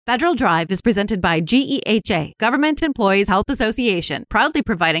Federal Drive is presented by GEHA, Government Employees Health Association, proudly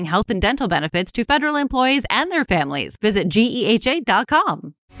providing health and dental benefits to federal employees and their families. Visit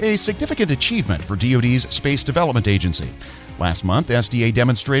GEHA.com. A significant achievement for DoD's Space Development Agency. Last month, SDA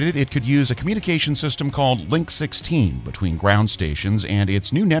demonstrated it could use a communication system called Link 16 between ground stations and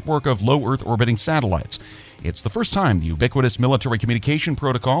its new network of low Earth orbiting satellites. It's the first time the ubiquitous military communication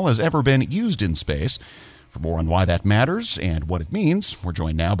protocol has ever been used in space. For more on why that matters and what it means, we're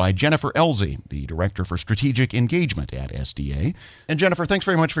joined now by Jennifer Elzy, the Director for Strategic Engagement at SDA. And Jennifer, thanks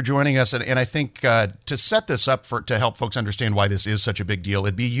very much for joining us. And I think to set this up to help folks understand why this is such a big deal,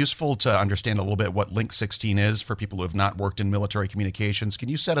 it'd be useful to understand a little bit what Link 16 is for people who have not worked in military communications. Can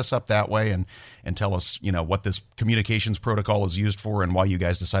you set us up that way and tell us, what this communications protocol is used for and why you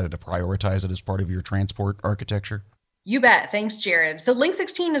guys decided to prioritize it as part of your transport architecture? You bet. Thanks, Jared. So Link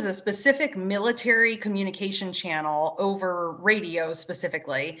 16 is a specific military communication channel over radio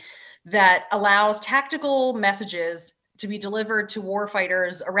specifically that allows tactical messages to be delivered to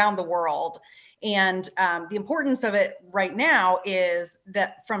warfighters around the world. And the importance of it right now is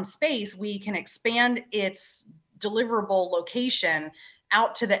that from space, we can expand its deliverable location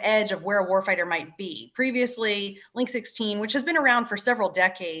out to the edge of where a warfighter might be. Previously, Link 16, which has been around for several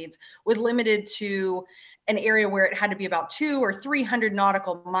decades, was limited to an area where it had to be about 200 or 300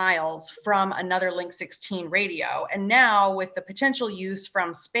 nautical miles from another Link 16 radio. And now with the potential use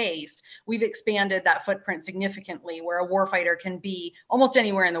from space, we've expanded that footprint significantly where a warfighter can be almost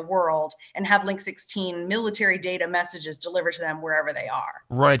anywhere in the world and have Link 16 military data messages delivered to them wherever they are.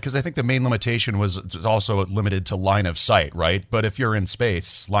 Right, because I think the main limitation was also limited to line of sight, right? But if you're in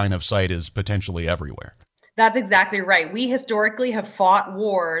space, line of sight is potentially everywhere. That's exactly right. We historically have fought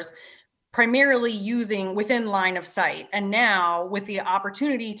wars primarily using within line of sight. And now with the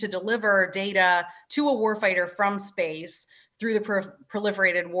opportunity to deliver data to a warfighter from space through the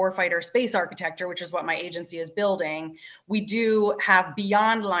proliferated warfighter space architecture, which is what my agency is building, we do have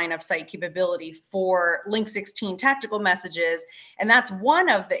beyond line of sight capability for Link 16 tactical messages. And that's one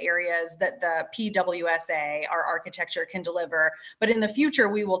of the areas that the PWSA, our architecture, can deliver. But in the future,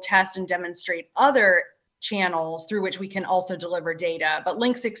 we will test and demonstrate other channels through which we can also deliver data. But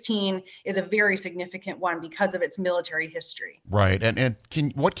Link 16 is a very significant one because of its military history. Right. And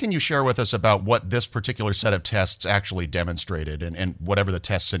what can you share with us about what this particular set of tests actually demonstrated and whatever the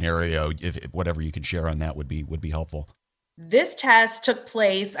test scenario, whatever you can share on that would be helpful. This test took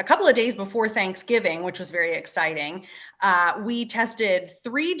place a couple of days before Thanksgiving, which was very exciting. We tested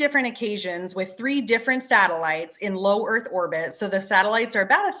 3 different occasions with 3 different satellites in low Earth orbit. So the satellites are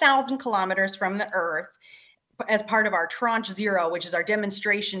about 1,000 kilometers from the Earth as part of our Tranche 0, which is our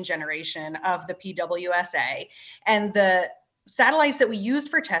demonstration generation of the PWSA. And the satellites that we used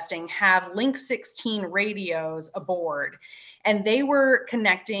for testing have Link 16 radios aboard. And they were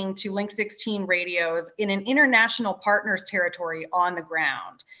connecting to Link 16 radios in an international partners territory on the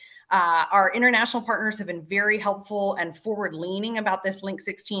ground. Our international partners have been very helpful and forward-leaning about this Link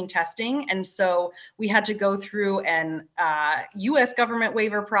 16 testing. And so we had to go through an US government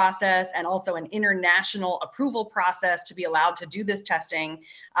waiver process and also an international approval process to be allowed to do this testing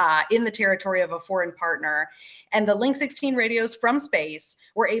in the territory of a foreign partner. And the Link 16 radios from space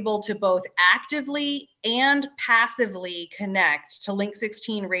were able to both actively and passively connect to Link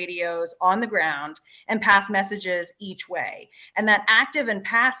 16 radios on the ground and pass messages each way. And that active and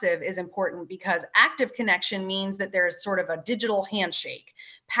passive is important because active connection means that there's sort of a digital handshake.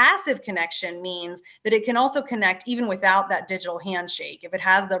 Passive connection means that it can also connect even without that digital handshake. If it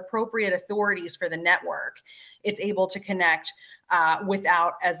has the appropriate authorities for the network, it's able to connect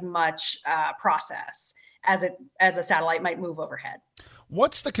without as much process as a satellite might move overhead.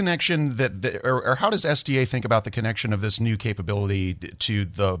 What's the connection or how does SDA think about the connection of this new capability to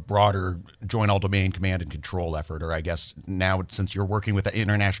the broader Joint All-Domain Command and Control effort? Or I guess now, since you're working with the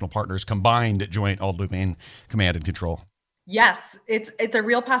international partners, combined Joint All-Domain Command and Control? Yes, it's a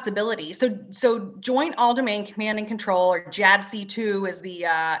real possibility. So Joint All-Domain Command and Control, or JADC2 is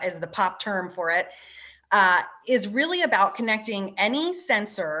the pop term for it, is really about connecting any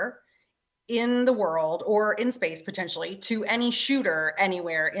sensor in the world or in space potentially to any shooter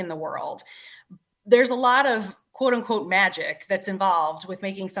anywhere in the world. There's a lot of quote unquote magic that's involved with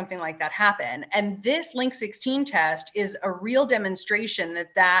making something like that happen. And this Link 16 test is a real demonstration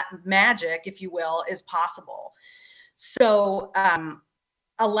that magic, if you will, is possible. So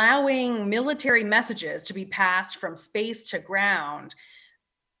allowing military messages to be passed from space to ground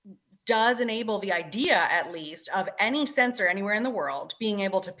does enable the idea, at least, of any sensor anywhere in the world being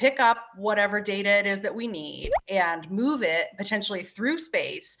able to pick up whatever data it is that we need and move it potentially through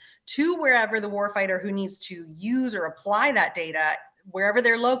space to wherever the warfighter who needs to use or apply that data wherever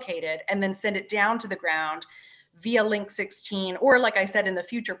they're located, and then send it down to the ground via Link 16, or like I said, in the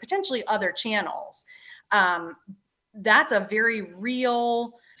future, potentially other channels. That's a very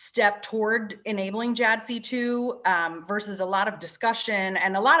real step toward enabling JADC2 versus a lot of discussion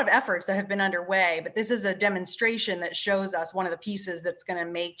and a lot of efforts that have been underway. But this is a demonstration that shows us one of the pieces that's going to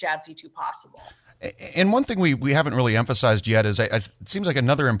make JADC2 possible. And one thing we haven't really emphasized yet is it seems like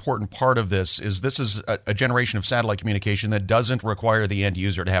another important part of this is a generation of satellite communication that doesn't require the end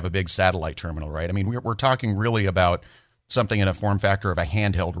user to have a big satellite terminal, right? I mean, we're talking really about something in a form factor of a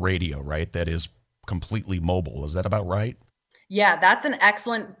handheld radio, right, that is completely mobile. Is that about right? Yeah, that's an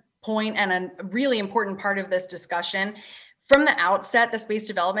excellent point and a really important part of this discussion. From the outset, the Space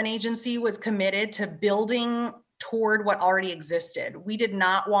Development Agency was committed to building toward what already existed. We did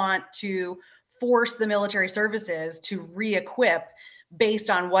not want to force the military services to re-equip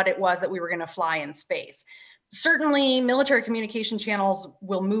based on what it was that we were going to fly in space. Certainly, military communication channels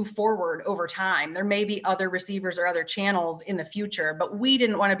will move forward over time. There may be other receivers or other channels in the future, but we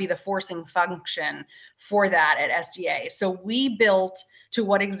didn't want to be the forcing function for that at SDA. So we built to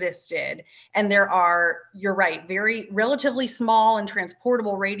what existed. And there are, you're right, very relatively small and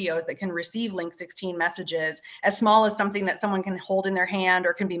transportable radios that can receive Link 16 messages, as small as something that someone can hold in their hand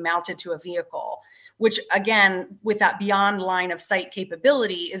or can be mounted to a vehicle, which again, with that beyond line of sight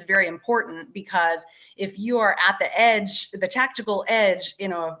capability is very important, because if you are at the edge, the tactical edge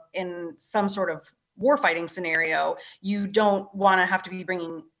in some sort of warfighting scenario, you don't want to have to be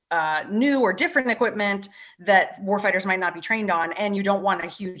bringing new or different equipment that warfighters might not be trained on, and you don't want a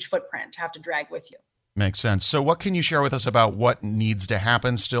huge footprint to have to drag with you. Makes sense. So what can you share with us about what needs to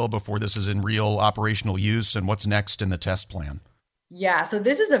happen still before this is in real operational use, and what's next in the test plan? Yeah, so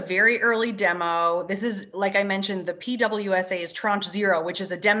this is a very early demo. This is, like I mentioned, the PWSA's Tranche 0, which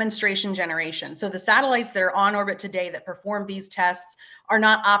is a demonstration generation. So the satellites that are on orbit today that perform these tests are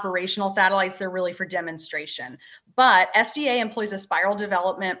not operational satellites. They're really for demonstration. But SDA employs a spiral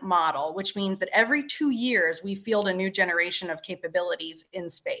development model, which means that every 2 years we field a new generation of capabilities in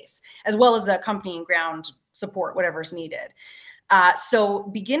space, as well as the accompanying ground support, whatever's needed. So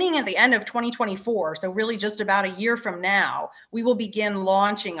beginning at the end of 2024, so really just about a year from now, we will begin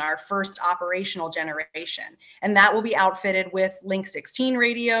launching our first operational generation. And that will be outfitted with Link 16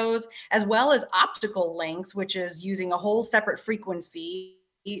 radios, as well as optical links, which is using a whole separate frequency,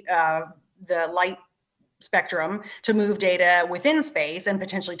 the light spectrum, to move data within space and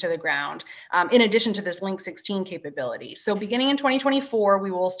potentially to the ground, in addition to this Link 16 capability. So beginning in 2024, we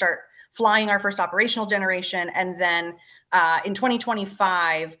will start flying our first operational generation, and then in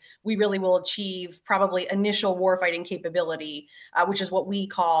 2025, we really will achieve probably initial warfighting capability, which is what we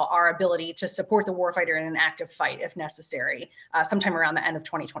call our ability to support the warfighter in an active fight if necessary, sometime around the end of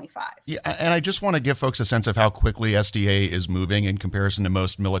 2025. Yeah, and I just want to give folks a sense of how quickly SDA is moving in comparison to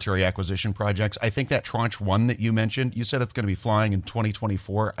most military acquisition projects. I think that Tranche 1 that you mentioned, you said it's going to be flying in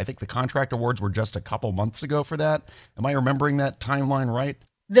 2024. I think the contract awards were just a couple months ago for that. Am I remembering that timeline right?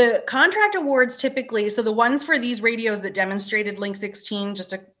 The contract awards typically, so the ones for these radios that demonstrated Link 16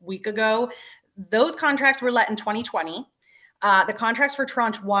 just a week ago, those contracts were let in 2020. The contracts for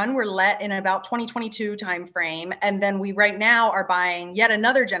Tranche 1 were let in about 2022 timeframe. And then we right now are buying yet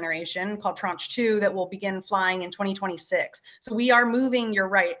another generation called Tranche 2 that will begin flying in 2026. So we are moving, you're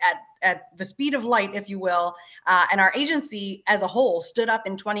right, at the speed of light, if you will. And our agency as a whole stood up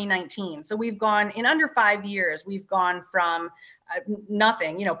in 2019. So we've gone, in under 5 years, we've gone from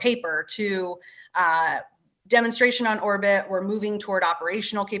nothing, paper, to demonstration on orbit. We're moving toward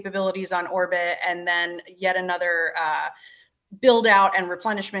operational capabilities on orbit, and then yet another build out and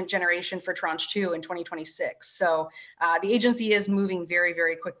replenishment generation for Tranche 2 in 2026. So the agency is moving very,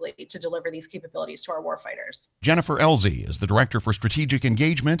 very quickly to deliver these capabilities to our warfighters. Jennifer Elzy is the Director for Strategic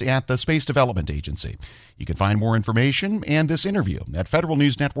Engagement at the Space Development Agency. You can find more information and this interview at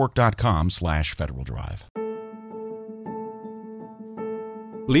federalnewsnetwork.com/Federal Drive.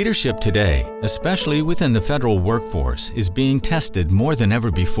 Leadership today, especially within the federal workforce, is being tested more than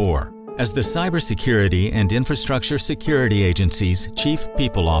ever before. As the Cybersecurity and Infrastructure Security Agency's Chief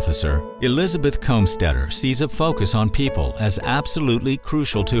People Officer, Elizabeth Comstetter sees a focus on people as absolutely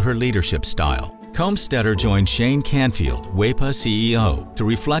crucial to her leadership style. Comstetter joined Shane Canfield, WEPA CEO, to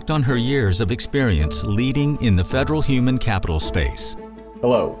reflect on her years of experience leading in the federal human capital space.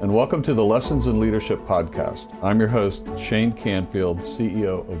 Hello, and welcome to the Lessons in Leadership podcast. I'm your host, Shane Canfield,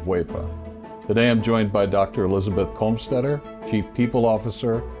 CEO of WEPA. Today I'm joined by Dr. Elizabeth Comstetter, Chief People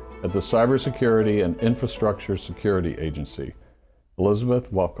Officer at the Cybersecurity and Infrastructure Security Agency.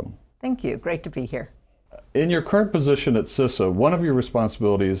 Elizabeth, welcome. Thank you. Great to be here. In your current position at CISA, one of your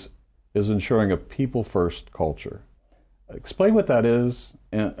responsibilities is ensuring a people-first culture. Explain what that is,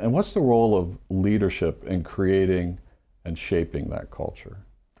 and what's the role of leadership in creating and shaping that culture?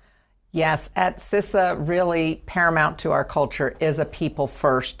 Yes, at CISA, really paramount to our culture is a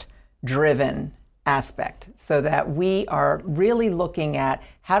people-first driven aspect, so that we are really looking at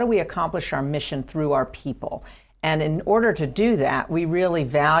how do we accomplish our mission through our people. And in order to do that, we really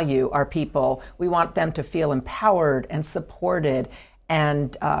value our people. We want them to feel empowered and supported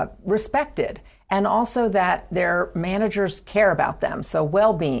and respected, and also that their managers care about them. So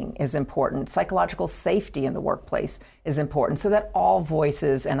well-being is important. Psychological safety in the workplace is important, so that all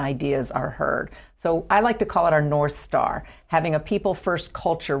voices and ideas are heard. So I like to call it our North Star. Having a people-first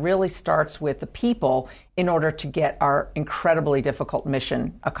culture really starts with the people in order to get our incredibly difficult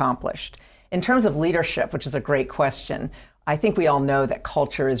mission accomplished. In terms of leadership, which is a great question, I think we all know that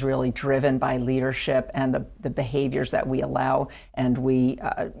culture is really driven by leadership and the behaviors that we allow and we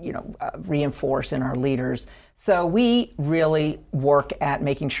reinforce in our leaders. So we really work at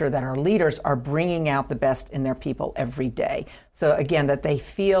making sure that our leaders are bringing out the best in their people every day. So again, that they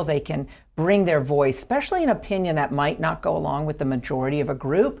feel they can bring their voice, especially an opinion that might not go along with the majority of a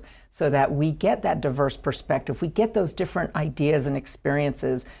group, so that we get that diverse perspective, we get those different ideas and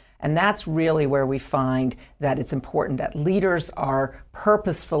experiences. And that's really where we find that it's important that leaders are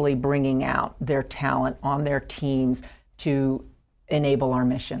purposefully bringing out their talent on their teams to enable our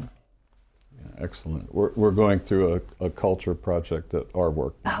mission. Yeah, excellent. We're going through a culture project at our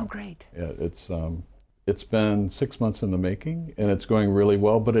work. Oh, great. Yeah, it's been 6 months in the making, and it's going really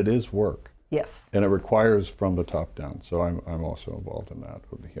well, but it is work. Yes. And it requires from the top down. So I'm also involved in that.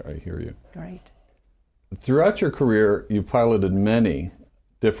 I hear you. Great. Throughout your career, you piloted many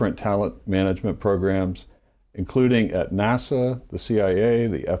different talent management programs, including at NASA, the CIA,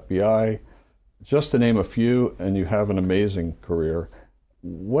 the FBI, just to name a few, and you have an amazing career.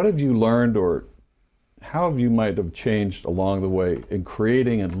 What have you learned, or how have you might have changed along the way in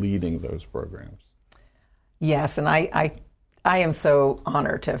creating and leading those programs? Yes, and I am so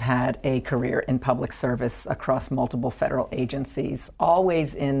honored to have had a career in public service across multiple federal agencies,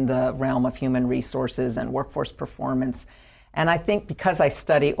 always in the realm of human resources and workforce performance. And I think because I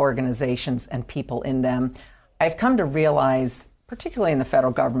study organizations and people in them, I've come to realize, particularly in the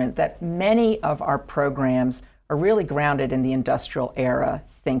federal government, that many of our programs are really grounded in the industrial era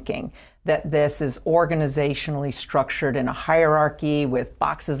thinking, that this is organizationally structured in a hierarchy with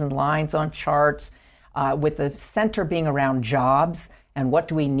boxes and lines on charts, with the center being around jobs and what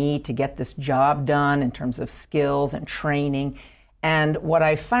do we need to get this job done in terms of skills and training. And what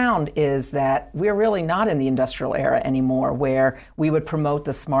I found is that we're really not in the industrial era anymore, where we would promote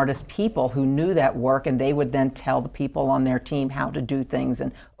the smartest people who knew that work, and they would then tell the people on their team how to do things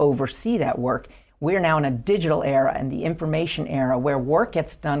and oversee that work. We're now in a digital era and the information era, where work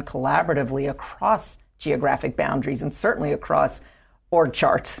gets done collaboratively across geographic boundaries and certainly across org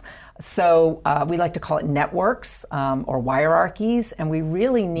charts. So we like to call it networks or hierarchies, and we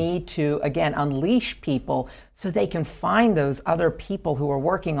really need to, again, unleash people so they can find those other people who are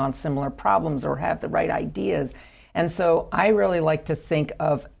working on similar problems or have the right ideas. And so I really like to think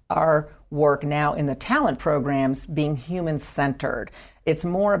of our work now in the talent programs being human-centered. It's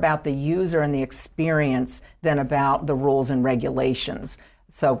more about the user and the experience than about the rules and regulations.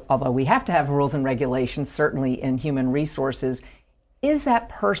 So although we have to have rules and regulations, certainly in human resources, is that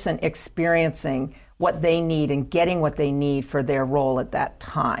person experiencing what they need and getting what they need for their role at that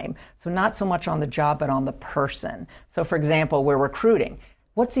time? So not so much on the job, but on the person. So for example, we're recruiting.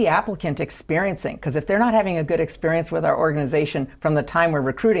 What's the applicant experiencing? Because if they're not having a good experience with our organization from the time we're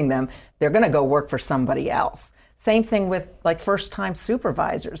recruiting them, they're going to go work for somebody else. Same thing with like first-time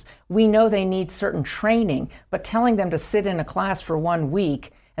supervisors. We know they need certain training, but telling them to sit in a class for 1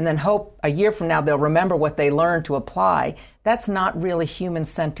 week and then hope a year from now they'll remember what they learned to apply, that's not really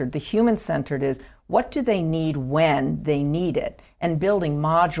human-centered. The human-centered is, what do they need when they need it? And building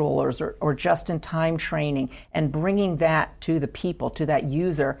modules or just-in-time training and bringing that to the people, to that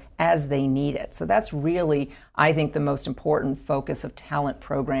user as they need it. So that's really, I think, the most important focus of talent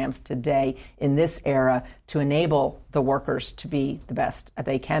programs today in this era, to enable the workers to be the best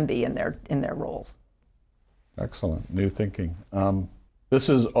they can be in their roles. Excellent. New thinking. This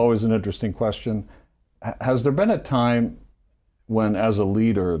is always an interesting question. Has there been a time when, as a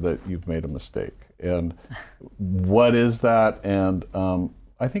leader, that you've made a mistake? And what is that? And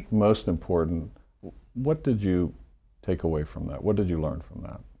I think most important, what did you take away from that? What did you learn from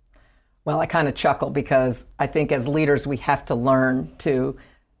that? Well, I kind of chuckle because I think as leaders, we have to learn to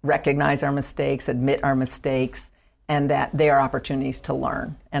recognize our mistakes, admit our mistakes, and that they are opportunities to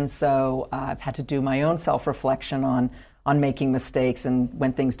learn. And so I've had to do my own self-reflection on making mistakes and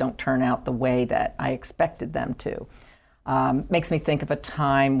when things don't turn out the way that I expected them to. Makes me think of a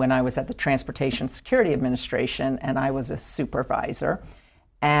time when I was at the Transportation Security Administration and I was a supervisor.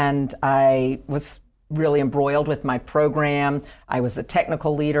 And I was really embroiled with my program. I was the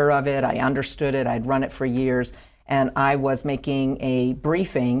technical leader of it. I understood it. I'd run it for years. And I was making a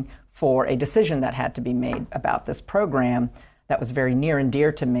briefing for a decision that had to be made about this program that was very near and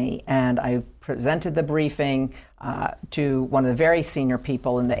dear to me. And I presented the briefing to one of the very senior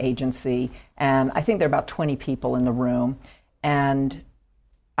people in the agency. And I think there are about 20 people in the room. And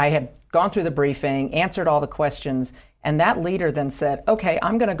I had gone through the briefing, answered all the questions, and that leader then said, okay,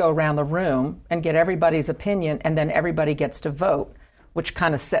 I'm going to go around the room and get everybody's opinion, and then everybody gets to vote, which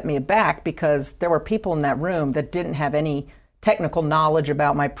kind of set me aback because there were people in that room that didn't have any technical knowledge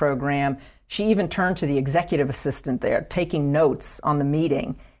about my program. She even turned to the executive assistant there, taking notes on the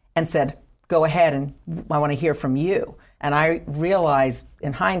meeting, and said, go ahead, and I want to hear from you. And I realized,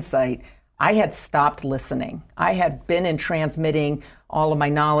 in hindsight, I had stopped listening. I had been in transmitting all of my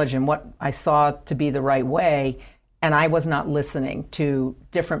knowledge and what I saw to be the right way, and I was not listening to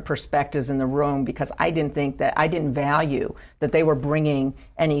different perspectives in the room because I didn't value that they were bringing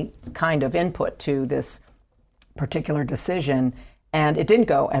any kind of input to this particular decision. And it didn't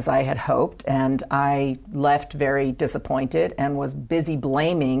go as I had hoped, and I left very disappointed and was busy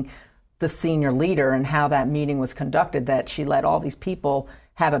blaming the senior leader and how that meeting was conducted, that she let all these people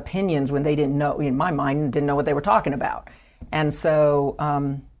have opinions when they didn't know, in my mind, didn't know what they were talking about. And so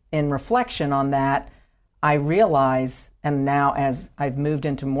in reflection on that, I realize, and now as I've moved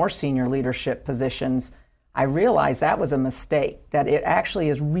into more senior leadership positions, I realize that was a mistake, that it actually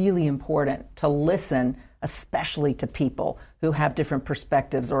is really important to listen, especially to people who have different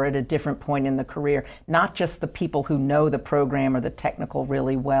perspectives or at a different point in the career, not just the people who know the program or the technical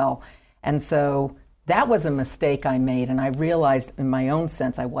really well. And so that was a mistake I made, and I realized in my own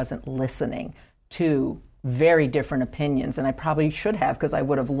sense I wasn't listening to very different opinions, and I probably should have, because I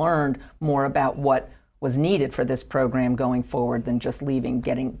would have learned more about what was needed for this program going forward than just leaving,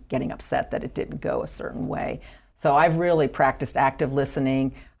 getting upset that it didn't go a certain way. So I've really practiced active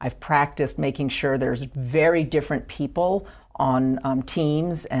listening. I've practiced making sure there's very different people on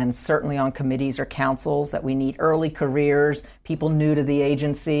teams and certainly on committees or councils, that we need early careers, people new to the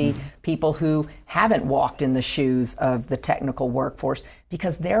agency, people who haven't walked in the shoes of the technical workforce,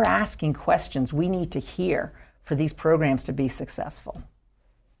 because they're asking questions we need to hear for these programs to be successful.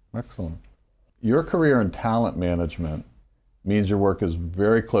 Excellent. Your career in talent management means your work is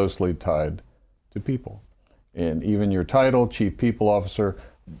very closely tied to people. And even your title, Chief People Officer,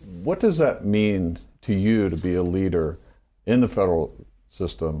 what does that mean to you to be a leader in the federal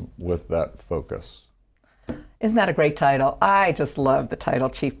system with that focus? Isn't that a great title? I just love the title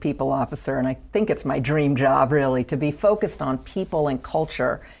Chief People Officer, and I think it's my dream job, really, to be focused on people and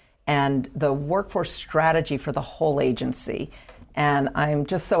culture and the workforce strategy for the whole agency. And I'm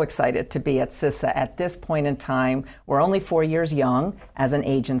just so excited to be at CISA at this point in time. We're only 4 years young as an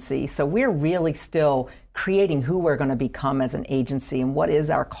agency, so we're really still creating who we're going to become as an agency and what is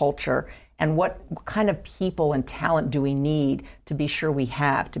our culture and what kind of people and talent do we need to be sure we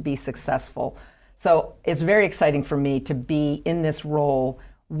have to be successful. So it's very exciting for me to be in this role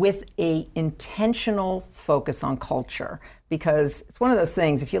with a intentional focus on culture, because it's one of those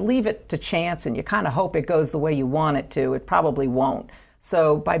things, if you leave it to chance and you kind of hope it goes the way you want it to, it probably won't.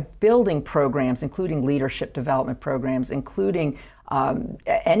 So by building programs, including leadership development programs, including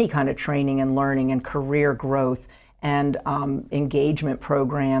any kind of training and learning and career growth and engagement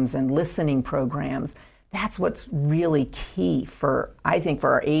programs and listening programs, that's what's really key for, I think,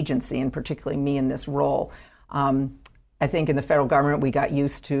 for our agency, and particularly me in this role. I think in the federal government, we got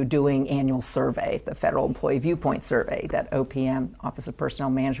used to doing annual survey, the Federal Employee Viewpoint Survey that OPM, Office of Personnel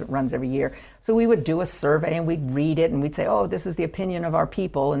Management, runs every year. So we would do a survey and we'd read it and we'd say, oh, this is the opinion of our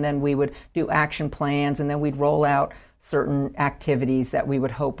people. And then we would do action plans, and then we'd roll out certain activities that we would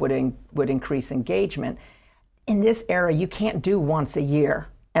hope would increase engagement. In this era, you can't do once a year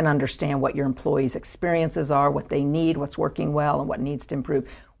and understand what your employees' experiences are, what they need, what's working well, and what needs to improve.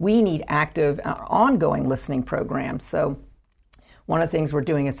 We need active, ongoing listening programs. So one of the things we're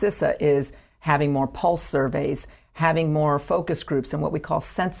doing at CISA is having more pulse surveys, having more focus groups and what we call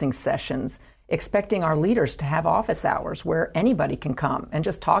sensing sessions, expecting our leaders to have office hours where anybody can come and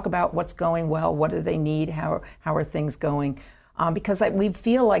just talk about what's going well, what do they need, how are things going, because we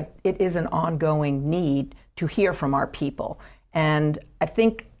feel like it is an ongoing need to hear from our people. And I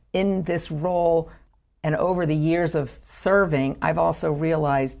think in this role and over the years of serving, I've also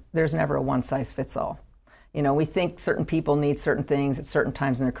realized there's never a one-size-fits-all. You know, we think certain people need certain things at certain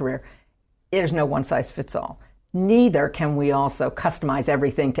times in their career. There's no one-size-fits-all. Neither can we also customize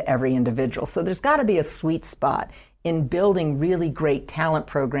everything to every individual. So there's got to be a sweet spot in building really great talent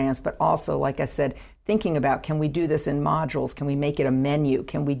programs, but also, like I said, thinking about, can we do this in modules? Can we make it a menu?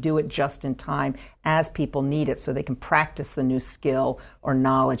 Can we do it just in time as people need it so they can practice the new skill or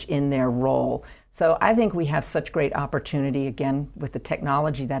knowledge in their role? So I think we have such great opportunity, again, with the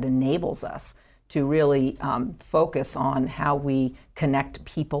technology that enables us to really focus on how we connect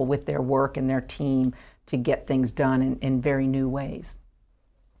people with their work and their team to get things done in very new ways.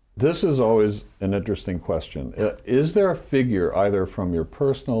 This is always an interesting question. Is there a figure, either from your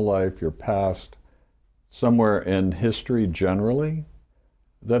personal life, your past, somewhere in history generally,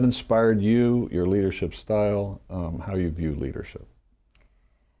 that inspired you, your leadership style, how you view leadership?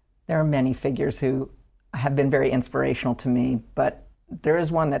 There are many figures who have been very inspirational to me, but there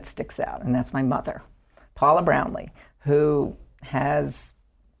is one that sticks out, and that's my mother, Paula Brownlee, who has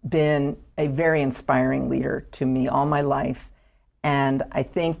been a very inspiring leader to me all my life. And I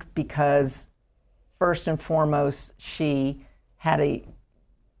think because, first and foremost, she had a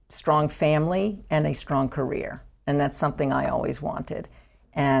strong family and a strong career. And that's something I always wanted.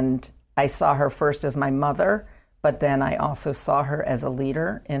 And I saw her first as my mother, but then I also saw her as a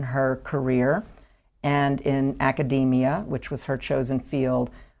leader in her career and in academia, which was her chosen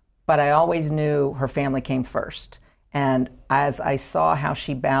field. But I always knew her family came first. And as I saw how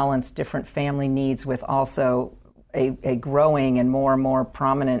she balanced different family needs with also a growing and more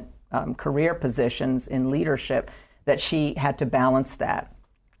prominent career positions in leadership, that she had to balance that.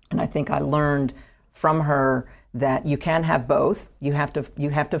 And I think I learned from her that you can have both. You have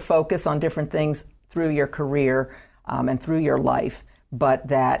to focus on different things through your career and through your life, but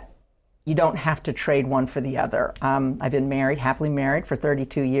that you don't have to trade one for the other. I've been happily married for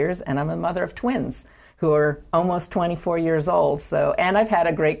 32 years, and I'm a mother of twins who are almost 24 years old. And I've had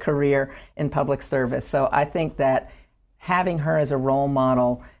a great career in public service. So I think that having her as a role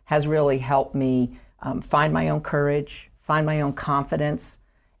model has really helped me find my own courage, find my own confidence,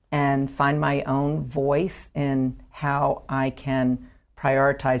 and find my own voice in how I can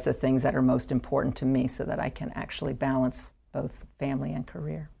prioritize the things that are most important to me so that I can actually balance both family and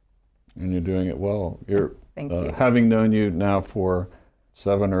career. And you're doing it well. Thank you. Having known you now for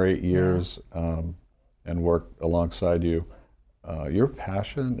 7 or 8 years, and worked alongside you, your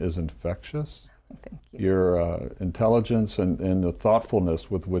passion is infectious. Thank you. Your intelligence and the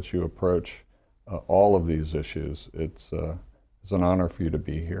thoughtfulness with which you approach all of these issues, it's an honor for you to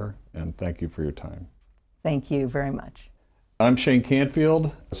be here, and thank you for your time. Thank you very much. I'm Shane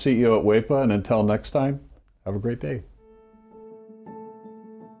Canfield, CEO at WEPA, and until next time, have a great day.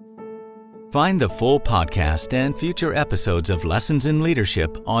 Find the full podcast and future episodes of Lessons in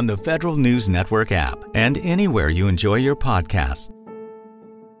Leadership on the Federal News Network app and anywhere you enjoy your podcasts.